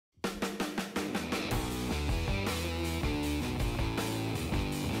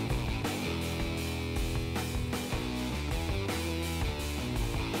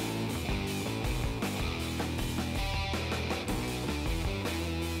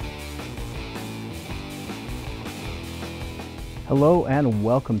Hello and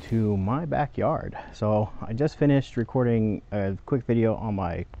welcome to my backyard. So I just finished recording a quick video on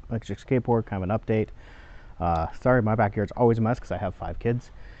my electric skateboard, kind of an update. Sorry, my backyard's always a mess because I have 5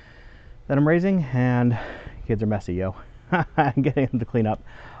 kids that I'm raising, and kids are messy, yo. I'm getting them to clean up.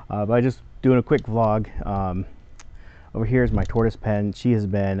 But I just doing a quick vlog. Over here is my tortoise pen. She has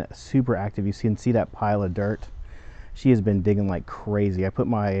been super active. You can see that pile of dirt. She has been digging like crazy. I put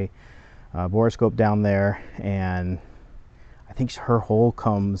my borescope down there, and I think her hole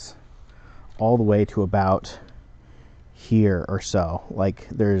comes all the way to about here or so. Like,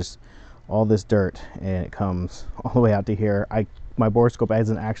 there's all this dirt and it comes all the way out to here. My borescope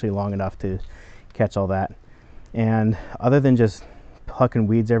isn't actually long enough to catch all that. And other than just plucking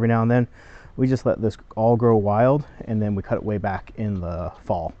weeds every now and then, we just let this all grow wild, and then we cut it way back in the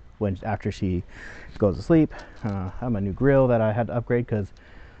fall after she goes to sleep. I have my new grill that I had to upgrade because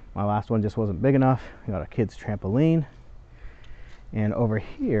my last one just wasn't big enough. We got a kid's trampoline. And over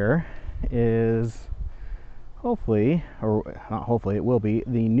here is hopefully, or not hopefully, it will be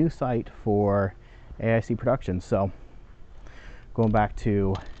the new site for AIC Productions. So going back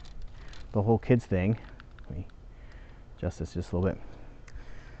to the whole kids thing, let me adjust this just a little bit.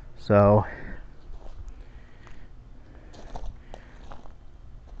 So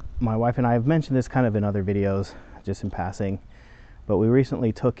my wife and I have mentioned this kind of in other videos, just in passing, but we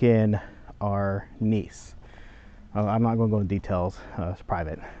recently took in our niece. I'm not going to go into details, it's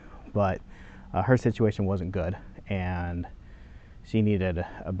private, but her situation wasn't good and she needed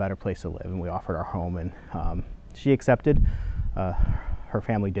a better place to live, and we offered our home, and she accepted. Her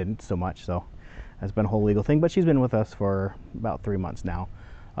family didn't so much, so it's been a whole legal thing, but she's been with us for about 3 months now,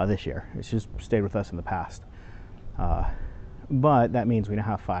 this year. She's stayed with us in the past, but that means we now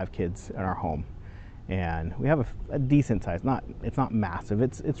have 5 kids in our home, and we have a decent size. It's not massive,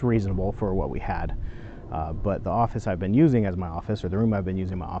 it's reasonable for what we had. But the office I've been using as my office, or the room I've been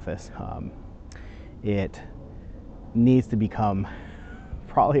using my office, it needs to become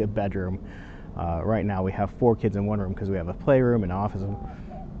probably a bedroom. Right now we have 4 kids in one room because we have a playroom and an office.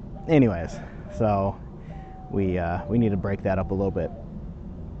 Anyways, so we need to break that up a little bit.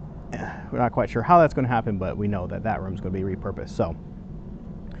 We're not quite sure how that's going to happen, but we know that that room's going to be repurposed. So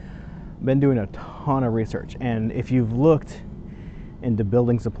been doing a ton of research, and if you've looked into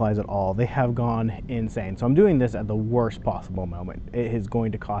building supplies at all, they have gone insane. So I'm doing this at the worst possible moment. It is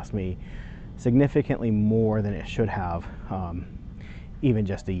going to cost me significantly more than it should have, even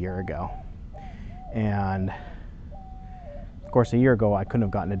just a year ago. And of course, a year ago I couldn't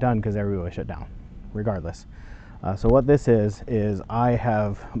have gotten it done because everybody was shut down regardless. So what this is I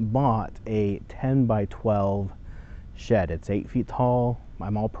have bought a 10 by 12 shed. It's 8 feet tall.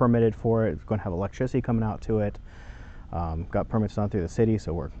 I'm all permitted for it. It's going to have electricity coming out to it. Got permits done through the city,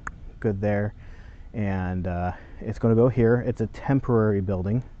 so we're good there. And it's going to go here. It's a temporary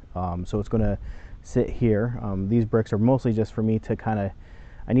building, so it's going to sit here. These bricks are mostly just for me to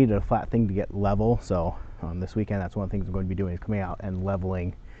I needed a flat thing to get level, so this weekend that's one of the things I'm going to be doing, is coming out and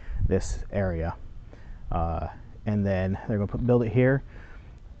leveling this area. And then they're going to build it here.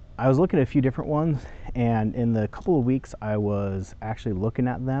 I was looking at a few different ones, and in the couple of weeks I was actually looking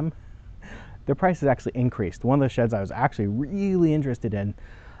at them, their price has actually increased. One of the sheds I was actually really interested in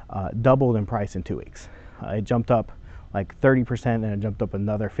doubled in price in 2 weeks. It jumped up like 30%, and it jumped up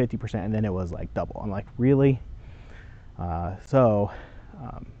another 50%, and then it was like double. I'm like, really? So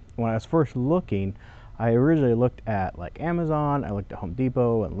when I was first looking, I originally looked at like Amazon, I looked at Home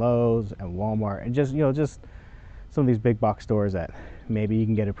Depot and Lowe's and Walmart, and just some of these big box stores that maybe you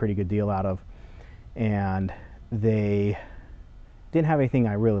can get a pretty good deal out of, and they didn't have anything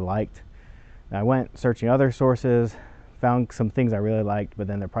I really liked. I went searching other sources, found some things I really liked, but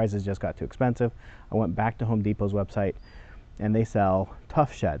then their prices just got too expensive. I went back to Home Depot's website, and they sell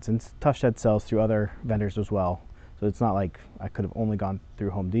Tough Sheds, and Tough Shed sells through other vendors as well. So it's not like I could have only gone through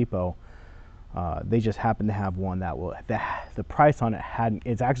Home Depot. They just happened to have one that the price on it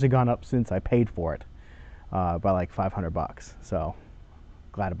it's actually gone up since I paid for it by like $500. So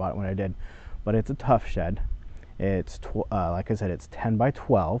glad I bought it when I did. But it's a Tough Shed. It's like I said, it's 10 by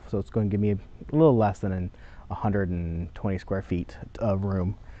 12, so it's going to give me a little less than 120 square feet of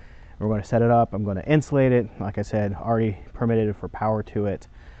room. We're going to set it up. I'm going to insulate it. Like I said, already permitted for power to it.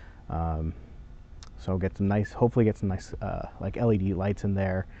 So get some nice, hopefully get some nice like LED lights in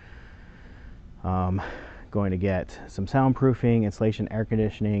there. Going to get some soundproofing, insulation, air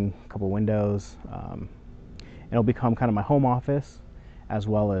conditioning, a couple windows. It'll become kind of my home office as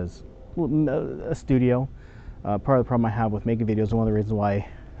well as a studio. Part of the problem I have with making videos, and one of the reasons why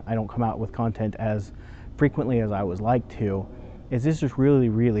I don't come out with content as frequently as I would like to, is it's just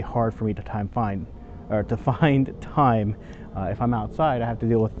really hard for me to or to find time. If I'm outside, I have to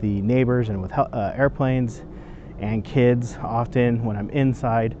deal with the neighbors and with airplanes and kids. Often when I'm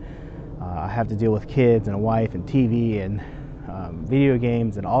inside, I have to deal with kids and a wife and TV and video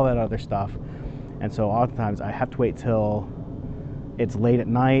games and all that other stuff. And so oftentimes I have to wait till it's late at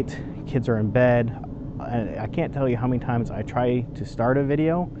night, kids are in bed, and I can't tell you how many times I try to start a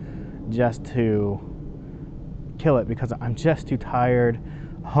video just to kill it because I'm just too tired.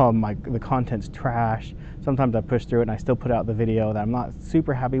 The content's trash. Sometimes I push through it and I still put out the video that I'm not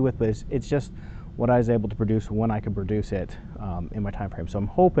super happy with, but it's just what I was able to produce when I could produce it in my time frame. So I'm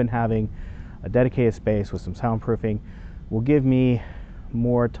hoping having a dedicated space with some soundproofing will give me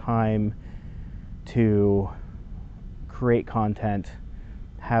more time to create content,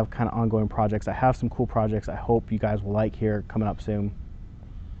 have kind of ongoing projects. I have some cool projects I hope you guys will like here coming up soon,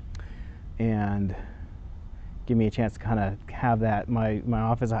 and give me a chance to kind of have that. My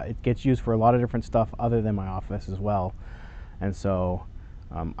office, it gets used for a lot of different stuff other than my office as well, and so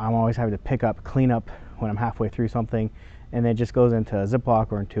I'm always having to pick up, clean up when I'm halfway through something, and then it just goes into a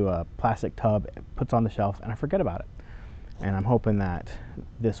Ziploc or into a plastic tub, puts on the shelf, and I forget about it. And I'm hoping that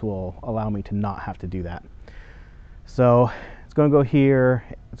this will allow me to not have to do that. So it's going to go here.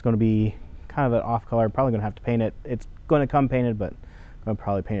 It's going to be kind of an off color. I'm probably going to have to paint it. It's going to come painted, but I'm going to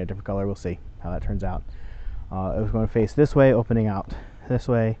probably paint it a different color. We'll see how that turns out. It was going to face this way, opening out this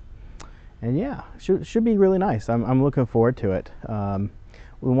way. And yeah, should be really nice. I'm looking forward to it. The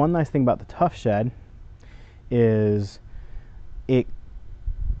one nice thing about the Tough Shed is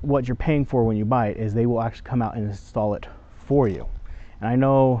what you're paying for when you buy it is they will actually come out and install it for you. And I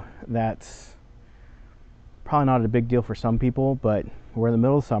know that's probably not a big deal for some people, but we're in the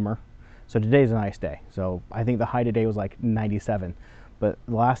middle of summer, so today's a nice day. So I think the high today was like 97, but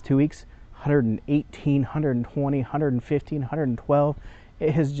the last 2 weeks, 118, 120, 115, 112.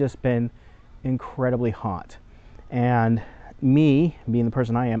 It has just been incredibly hot. And me, being the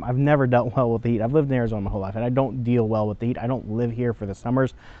person I am, I've never dealt well with the heat. I've lived in Arizona my whole life, and I don't deal well with the heat. I don't live here for the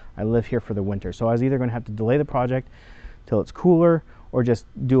summers. I live here for the winter. So I was either going to have to delay the project till it's cooler, or just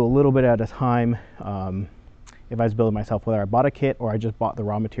do a little bit at a time. If I was building myself, whether I bought a kit or I just bought the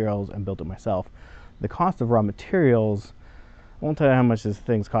raw materials and built it myself. The cost of raw materials, I won't tell you how much these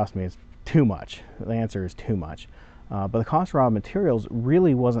things cost me. It's too much. The answer is too much. But the cost of raw materials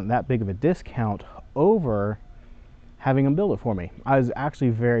really wasn't that big of a discount over having them build it for me. I was actually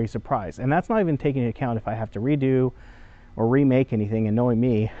very surprised. And that's not even taking into account if I have to redo or remake anything, and knowing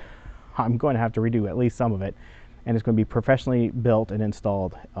me, I'm going to have to redo at least some of it. And it's going to be professionally built and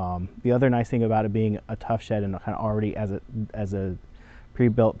installed. The other nice thing about it being a Tough Shed and kind of already as a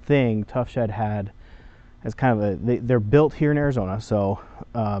pre-built thing, Tough Shed has kind of they're built here in Arizona, so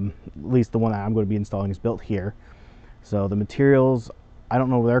at least the one that I'm going to be installing is built here. So the materials, I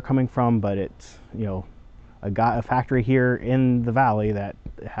don't know where they're coming from, but it's, you know, a factory here in the valley that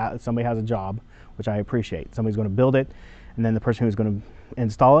somebody has a job, which I appreciate. Somebody's going to build it, and then the person who's going to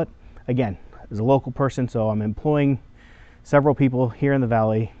install it, again, is a local person. So I'm employing several people here in the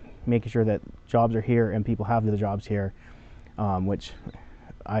valley, making sure that jobs are here and people have the jobs here, which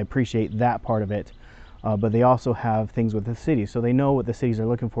I appreciate that part of it. But they also have things with the city, so they know what the cities are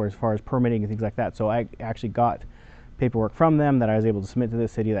looking for as far as permitting and things like that. So I actually got paperwork from them that I was able to submit to the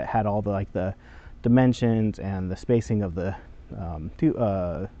city that had all the dimensions and the spacing of the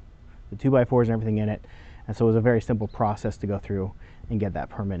 2x4s and everything in it. And so it was a very simple process to go through and get that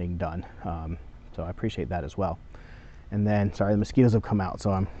permitting done. So I appreciate that as well. And then, sorry, the mosquitoes have come out,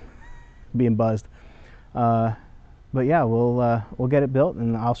 so I'm being buzzed. But yeah, we'll get it built,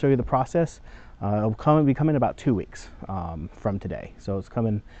 and I'll show you the process. It'll be coming in about 2 weeks from today. So it's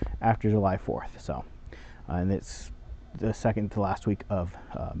coming after July 4th. So, and it's the second to last week of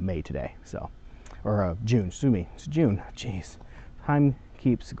May today. So, or June, excuse me, it's June. Jeez, time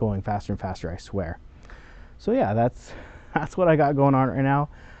keeps going faster and faster, I swear. So yeah, that's what I got going on right now.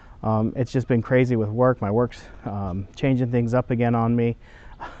 It's just been crazy with work. My work's changing things up again on me.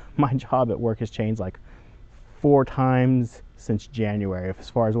 My job at work has changed like 4 times since January as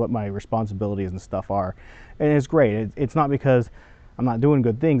far as what my responsibilities and stuff are. And it's great. It's not because I'm not doing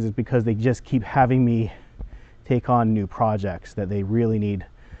good things, it's because they just keep having me take on new projects that they really need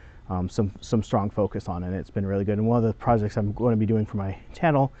some strong focus on, and it's been really good. And one of the projects I'm going to be doing for my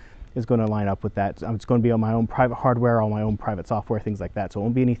channel is going to line up with that. It's going to be on my own private hardware, on my own private software, things like that. So it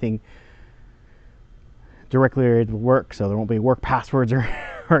won't be anything directly related to work, so there won't be work passwords or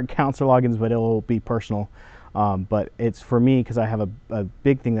accounts or logins, but it will be personal. But it's for me because I have a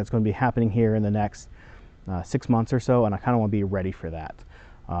big thing that's going to be happening here in the next 6 months or so, and I kind of want to be ready for that.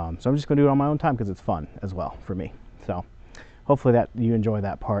 So I'm just going to do it on my own time because it's fun as well for me. So hopefully that you enjoy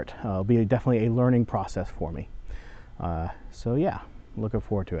that part. It'll be definitely a learning process for me. So yeah, looking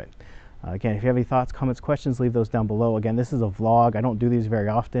forward to it. Again, if you have any thoughts, comments, questions, leave those down below. Again, this is a vlog. I don't do these very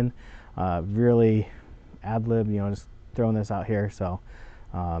often. Really ad lib, you know, just throwing this out here. So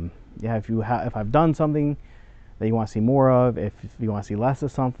yeah, if I've done something that you want to see more of, if you want to see less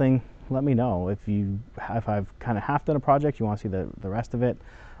of something, let me know. If I've kind of half done a project, you want to see the rest of it.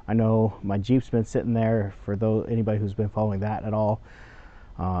 I know my Jeep's been sitting there for anybody who's been following that at all.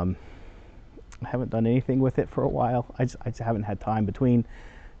 I haven't done anything with it for a while. I just haven't had time between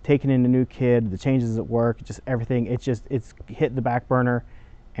taking in a new kid, the changes at work, just everything. It's hit the back burner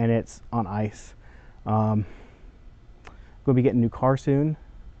and it's on ice. Going to be getting a new car soon.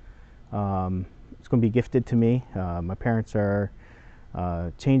 It's going to be gifted to me. My parents are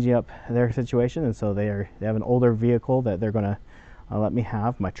changing up their situation, and so they have an older vehicle that they're going to let me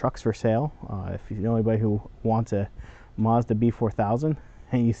have. My truck's for sale. If you know anybody who wants a Mazda B4000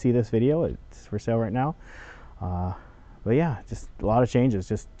 and you see this video, it's for sale right now. But yeah, just a lot of changes,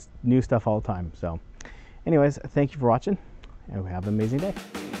 just new stuff all the time. So anyways, thank you for watching, and have an amazing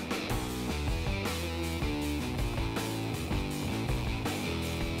day.